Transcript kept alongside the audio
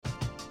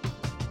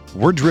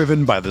We're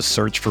driven by the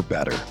search for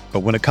better. But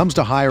when it comes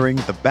to hiring,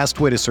 the best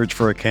way to search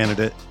for a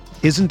candidate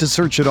isn't to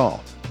search at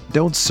all.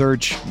 Don't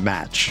search,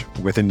 match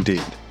with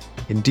Indeed.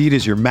 Indeed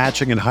is your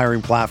matching and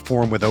hiring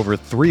platform with over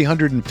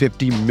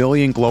 350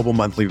 million global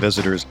monthly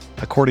visitors,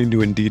 according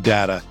to Indeed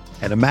data,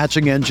 and a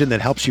matching engine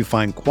that helps you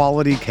find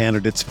quality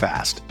candidates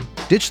fast.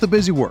 Ditch the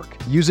busy work.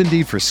 Use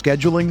Indeed for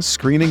scheduling,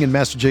 screening, and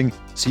messaging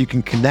so you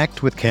can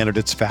connect with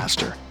candidates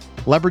faster.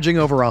 Leveraging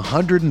over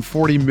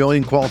 140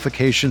 million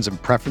qualifications and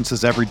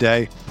preferences every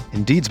day,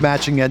 Indeed's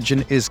matching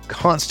engine is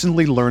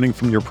constantly learning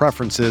from your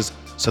preferences,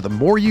 so the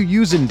more you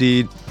use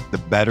Indeed, the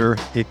better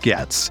it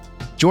gets.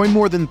 Join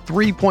more than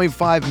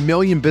 3.5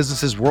 million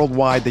businesses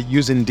worldwide that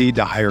use Indeed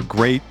to hire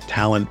great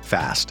talent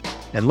fast.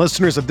 And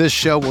listeners of this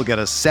show will get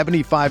a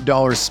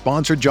 $75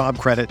 sponsored job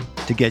credit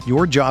to get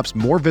your jobs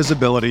more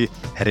visibility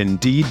at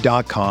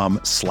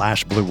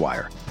Indeed.com/Blue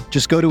Wire.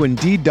 Just go to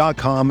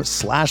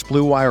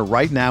Indeed.com/Blue Wire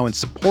right now and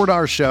support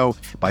our show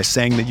by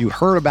saying that you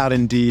heard about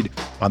Indeed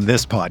on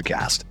this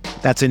podcast.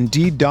 That's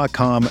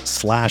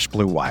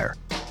Indeed.com/Blue Wire.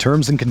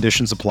 Terms and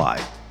conditions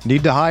apply.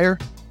 Need to hire?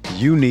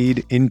 You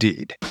need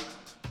Indeed.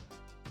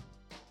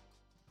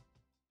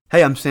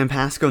 Hey, I'm Sam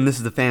Pasco, and this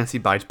is the Fantasy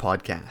Bites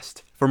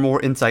podcast. For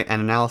more insight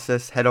and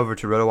analysis, head over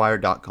to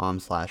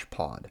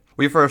RotoWire.com/pod.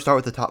 We first start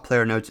with the top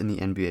player notes in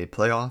the NBA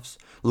playoffs.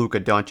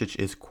 Luka Doncic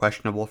is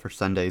questionable for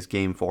Sunday's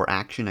Game 4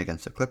 action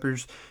against the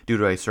Clippers due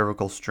to a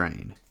cervical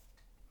strain.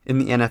 In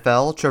the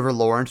NFL, Trevor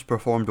Lawrence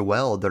performed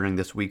well during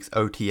this week's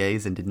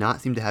OTAs and did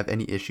not seem to have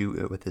any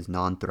issue with his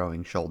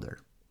non-throwing shoulder.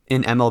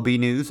 In MLB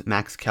news,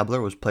 Max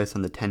Kepler was placed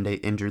on the 10-day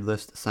injured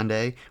list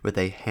Sunday with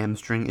a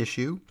hamstring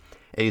issue.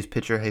 A's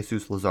pitcher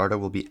Jesus Luzardo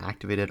will be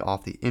activated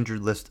off the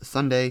injured list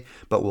Sunday,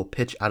 but will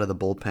pitch out of the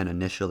bullpen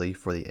initially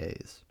for the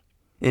A's.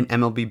 In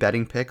MLB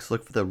betting picks,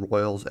 look for the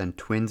Royals and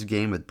Twins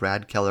game with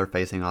Brad Keller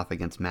facing off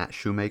against Matt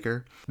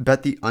Shoemaker.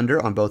 Bet the under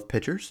on both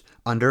pitchers,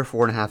 under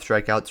 4.5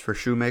 strikeouts for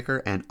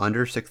Shoemaker and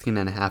under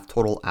 16.5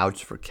 total outs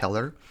for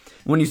Keller.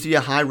 When you see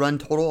a high run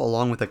total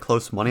along with a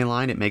close money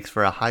line, it makes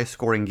for a high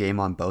scoring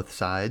game on both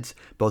sides.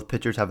 Both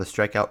pitchers have a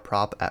strikeout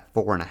prop at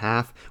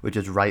 4.5, which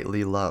is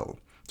rightly low.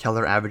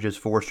 Keller averages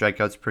 4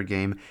 strikeouts per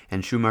game,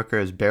 and Shoemaker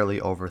is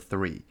barely over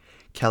 3.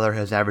 Keller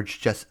has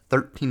averaged just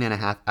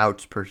 13.5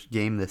 outs per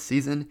game this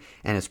season,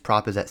 and his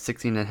prop is at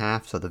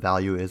 16.5, so the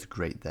value is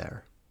great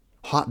there.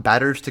 Hot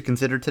batters to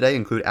consider today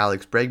include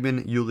Alex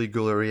Bregman, Yuli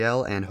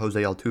Gurriel, and Jose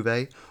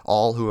Altuve,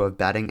 all who have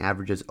batting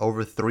averages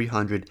over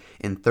 300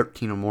 in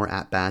 13 or more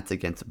at-bats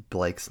against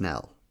Blake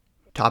Snell.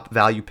 Top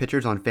value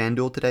pitchers on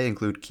FanDuel today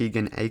include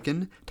Keegan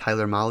Aiken,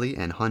 Tyler Mahle,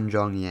 and Hun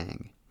Jung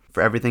Yang.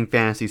 For everything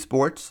fantasy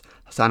sports,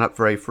 sign up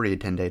for a free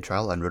 10-day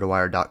trial on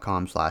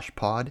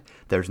RotoWire.com/pod.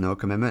 There's no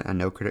commitment and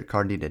no credit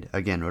card needed.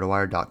 Again,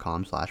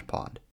 RotoWire.com/pod.